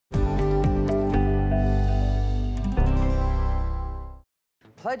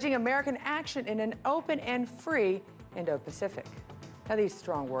pledging American action in an open and free Indo-Pacific. Now, these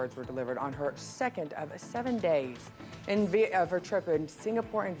strong words were delivered on her second of 7 days of her trip in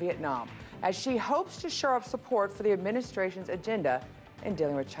Singapore and Vietnam, as she hopes to shore up support for the administration's agenda in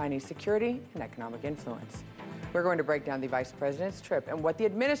dealing with Chinese security and economic influence. We're going to break down the vice president's trip and what the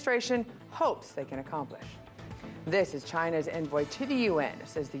administration hopes they can accomplish. This is China's envoy to the UN,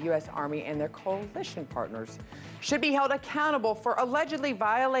 says the U.S. Army and their coalition partners should be held accountable for allegedly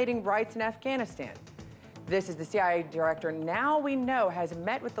violating rights in Afghanistan. This is the CIA director now we know has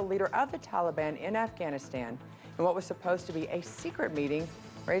met with the leader of the Taliban in Afghanistan in what was supposed to be a secret meeting,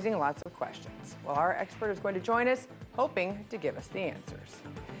 raising lots of questions. Well, our expert is going to join us, hoping to give us the answers.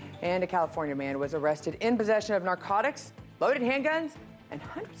 And a California man was arrested in possession of narcotics, loaded handguns, and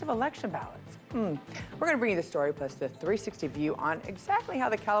hundreds of election ballots. We're going to bring you the story plus the 360 view on exactly how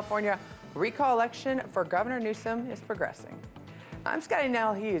the California recall election for Governor Newsom is progressing. I'm Scotty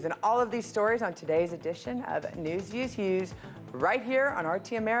Nell Hughes, and all of these stories on today's edition of News Views Hughes right here on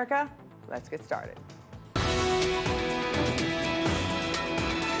RT America. Let's get started.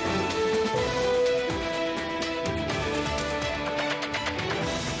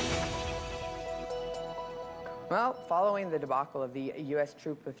 Well, following the debacle of the U.S.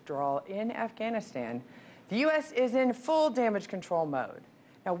 troop withdrawal in Afghanistan, the U.S. is in full damage control mode.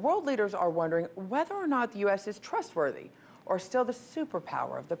 Now, world leaders are wondering whether or not the U.S. is trustworthy or still the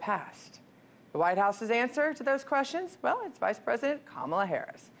superpower of the past. The White House's answer to those questions? Well, it's Vice President Kamala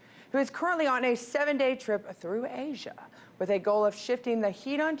Harris, who is currently on a 7-day trip through Asia with a goal of shifting the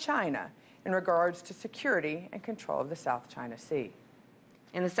heat on China in regards to security and control of the South China Sea.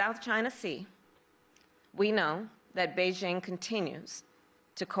 In the South China Sea, we know that Beijing continues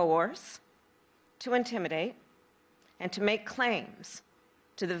to coerce, to intimidate, and to make claims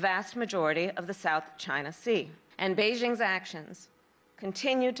to the vast majority of the South China Sea. And Beijing's actions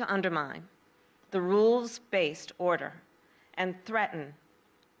continue to undermine the rules-based order and threaten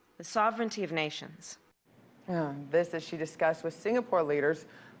the sovereignty of nations. This as she discussed with Singapore leaders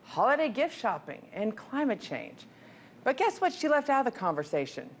holiday gift shopping and climate change. But guess what she left out of the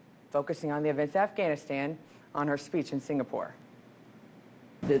conversation? Focusing on the events in Afghanistan on her speech in Singapore.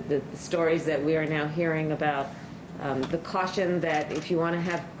 The stories that we are now hearing about the caution that if you want to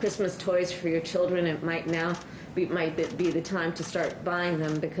have Christmas toys for your children, it might be the time to start buying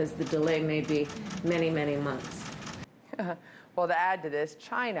them because the delay may be many, many months. Well, to add to this,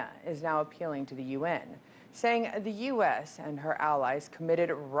 China is now appealing to the UN, saying the U.S. and her allies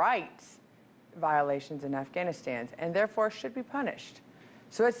committed rights violations in Afghanistan and therefore should be punished.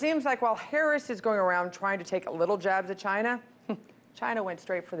 So it seems like while Harris is going around trying to take little jabs at China, China went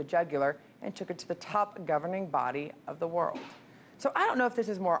straight for the jugular and took it to the top governing body of the world. So I don't know if this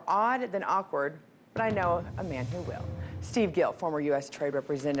is more odd than awkward, but I know a man who will. Steve Gill, former U.S. Trade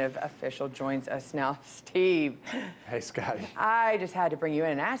Representative official, joins us now. Steve. Hey, Scotty. I just had to bring you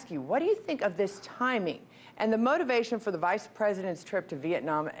in and ask you, what do you think of this timing and the motivation for the vice president's trip to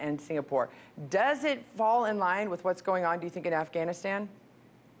Vietnam and Singapore? Does it fall in line with what's going on, do you think, in Afghanistan?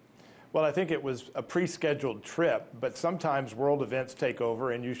 Well, I think it was a pre-scheduled trip, but sometimes world events take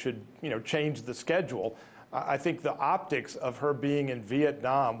over and you should, change the schedule. I think the optics of her being in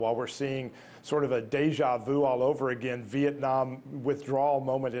Vietnam while we're seeing sort of a deja vu all over again, Vietnam withdrawal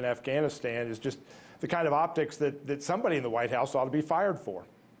moment in Afghanistan is just the kind of optics that somebody in the White House ought to be fired for.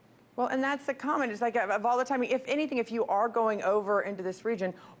 Well, and that's the comment. It's like of all the time, if anything, if you are going over into this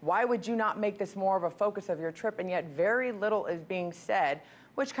region, why would you not make this more of a focus of your trip? And yet very little is being said,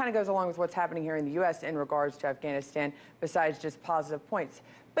 which kind of goes along with what's happening here in the U.S. in regards to Afghanistan, besides just positive points.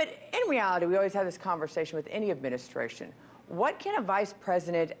 But in reality, we always have this conversation with any administration. What can a vice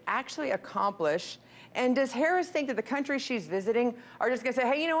president actually accomplish? And does Harris think that the countries she's visiting are just going to say,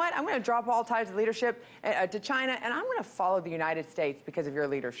 hey, you know what, I'm going to drop all ties of leadership to China, and I'm going to follow the United States because of your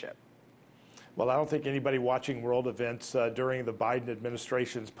leadership? Well, I don't think anybody watching world events during the Biden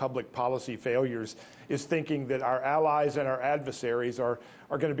administration's public policy failures is thinking that our allies and our adversaries are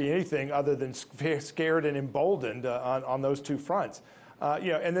going to be anything other than scared and emboldened on those two fronts.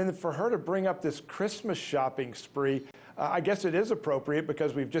 And then for her to bring up this Christmas shopping spree, I guess it is appropriate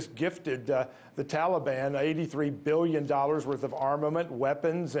because we've just gifted the Taliban $83 billion worth of armament,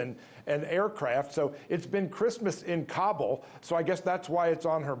 weapons, and aircraft. So it's been Christmas in Kabul, so I guess that's why it's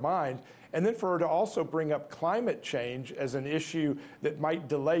on her mind. And then for her to also bring up climate change as an issue that might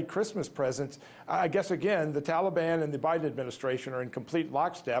delay Christmas presents, I guess, again, the Taliban and the Biden administration are in complete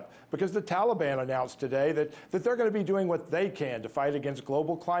lockstep, because the Taliban announced today that they're going to be doing what they can to fight against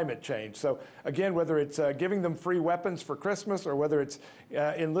global climate change. So again, whether it's giving them free weapons for Christmas, or whether it's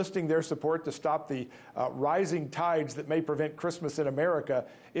enlisting their support to stop the rising tides that may prevent Christmas in America,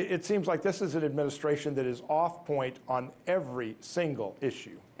 it seems like this is an administration that is off point on every single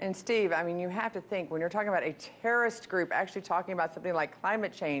issue. And Steve, I mean, you have to think, when you're talking about a terrorist group actually talking about something like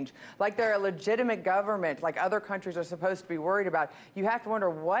climate change, like they're a legitimate government, like other countries are supposed to be worried about, you have to wonder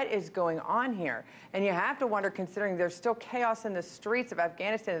what is going on here. And you have to wonder, considering there's still chaos in the streets of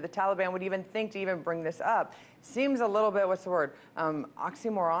Afghanistan, that the Taliban would even think to even bring this up. Seems a little bit, what's the word,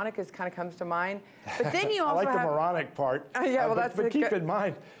 oxymoronic kind of comes to mind. But then you also I like the moronic part. Yeah, well, but keep in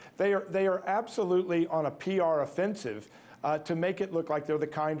mind, they are absolutely on a PR offensive to make it look like they're the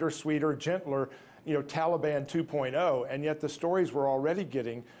kinder, sweeter, gentler, Taliban 2.0, and yet the stories we're already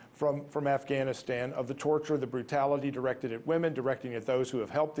getting from Afghanistan of the torture, the brutality directed at women, directing at those who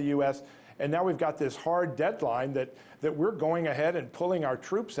have helped the U.S., and now we've got this hard deadline that we're going ahead and pulling our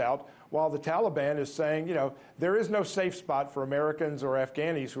troops out, while the Taliban is saying, there is no safe spot for Americans or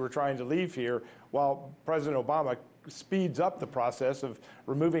Afghanis who are trying to leave here, while President Obama speeds up the process of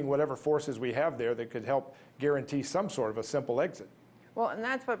removing whatever forces we have there that could help guarantee some sort of a simple exit. Well, and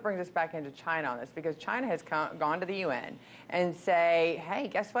that's what brings us back into China on this, because China has gone to the UN and say, hey,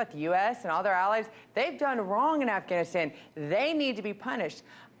 guess what? The U.S. and all their allies, they've done wrong in Afghanistan. They need to be punished.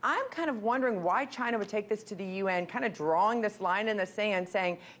 I'm kind of wondering why China would take this to the UN, kind of drawing this line in the sand,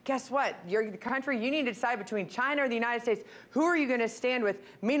 saying, guess what? You're the country, you need to decide between China or the United States. Who are you going to stand with?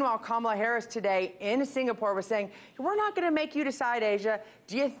 Meanwhile, Kamala Harris today in Singapore was saying, we're not going to make you decide, Asia.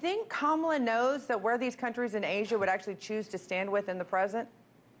 Do you think Kamala knows that where these countries in Asia would actually choose to stand with in the present?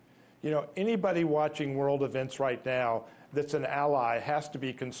 Anybody watching world events right now that's an ally has to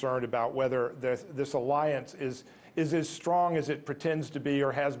be concerned about whether this alliance is as strong as it pretends to be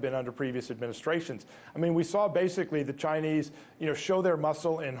or has been under previous administrations. I mean, we saw basically the Chinese, show their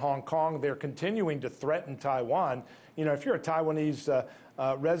muscle in Hong Kong. They're continuing to threaten Taiwan. If you're a Taiwanese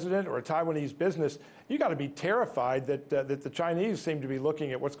resident or a Taiwanese business, you got to be terrified that the Chinese seem to be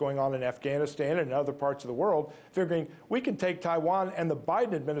looking at what's going on in Afghanistan and in other parts of the world, figuring we can take Taiwan, and the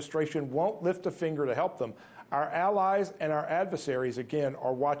Biden administration won't lift a finger to help them. Our allies and our adversaries, again,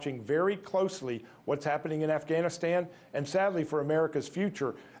 are watching very closely what's happening in Afghanistan, and sadly for America's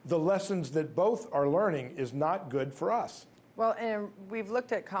future, the lessons that both are learning is not good for us. Well, and we've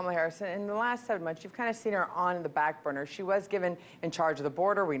looked at Kamala Harris, and in the last 7 months, you've kind of seen her on the back burner. She was given in charge of the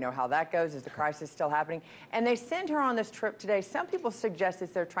border. We know how that goes. Is the crisis still happening? And they sent her on this trip today. Some people suggest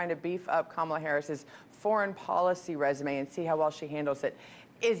that they're trying to beef up Kamala Harris's foreign policy resume and see how well she handles it.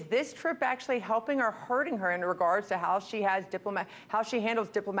 Is this trip actually helping or hurting her in regards to how she handles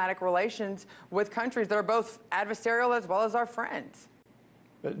diplomatic relations with countries that are both adversarial as well as our friends?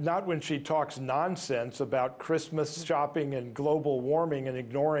 Not when she talks nonsense about Christmas shopping and global warming and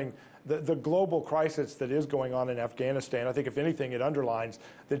ignoring the global crisis that is going on in Afghanistan. I think, if anything, it underlines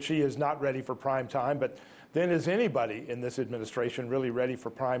that she is not ready for prime time. But then is anybody in this administration really ready for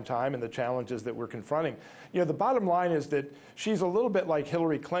prime time and the challenges that we're confronting? The bottom line is that she's a little bit like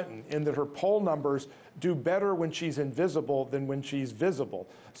Hillary Clinton in that her poll numbers do better when she's invisible than when she's visible.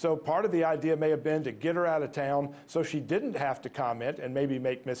 So part of the idea may have been to get her out of town so she didn't have to comment and maybe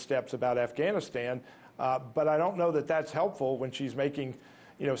make missteps about Afghanistan. But I don't know that that's helpful when she's making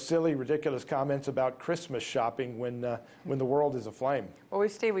silly, ridiculous comments about Christmas shopping when the world is aflame. Well,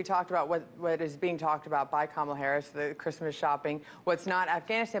 Steve, we talked about what is being talked about by Kamala Harris, the Christmas shopping, what's not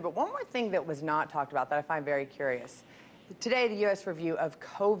Afghanistan. But one more thing that was not talked about that I find very curious. Today, the U.S. review of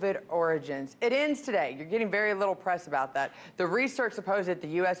COVID origins. It ends today. You're getting very little press about that. The research supposed that the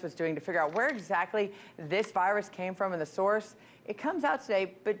U.S. was doing to figure out where exactly this virus came from and the source, it comes out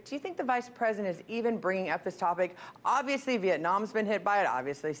today. But do you think the vice president is even bringing up this topic? Obviously, Vietnam's been hit by it.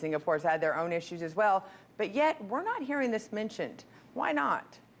 Obviously, Singapore's had their own issues as well. But yet, we're not hearing this mentioned. Why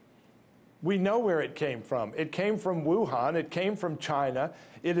not? We know where it came from. It came from Wuhan. It came from China.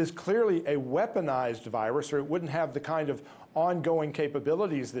 It is clearly a weaponized virus, or it wouldn't have the kind of ongoing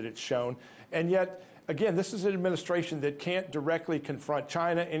capabilities that it's shown. And yet, again, this is an administration that can't directly confront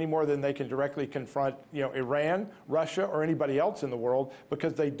China any more than they can directly confront, Iran, Russia, or anybody else in the world,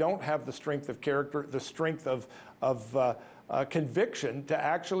 because they don't have the strength of character, the strength of conviction to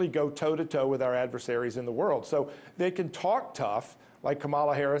actually go toe-to-toe with our adversaries in the world. So they can talk tough, like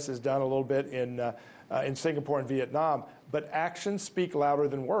Kamala Harris has done a little bit in Singapore and Vietnam, but actions speak louder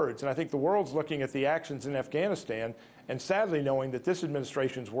than words. And I think the world's looking at the actions in Afghanistan, and sadly knowing that this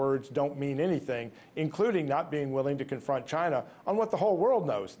administration's words don't mean anything, including not being willing to confront China on what the whole world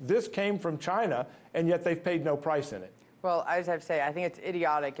knows. This came from China, and yet they've paid no price in it. Well, I just have to say, I think it's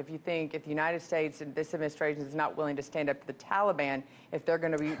idiotic if you think if the United States and this administration is not willing to stand up to the Taliban, if they're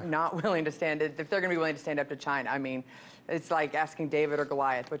going to be not willing to stand, if they're going to be willing to stand up to China. I mean, it's like asking David or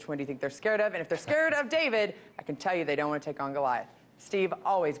Goliath, which one do you think they're scared of? And if they're scared of David, I can tell you they don't want to take on Goliath. Steve,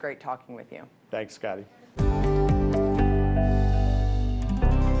 always great talking with you. Thanks, Scotty.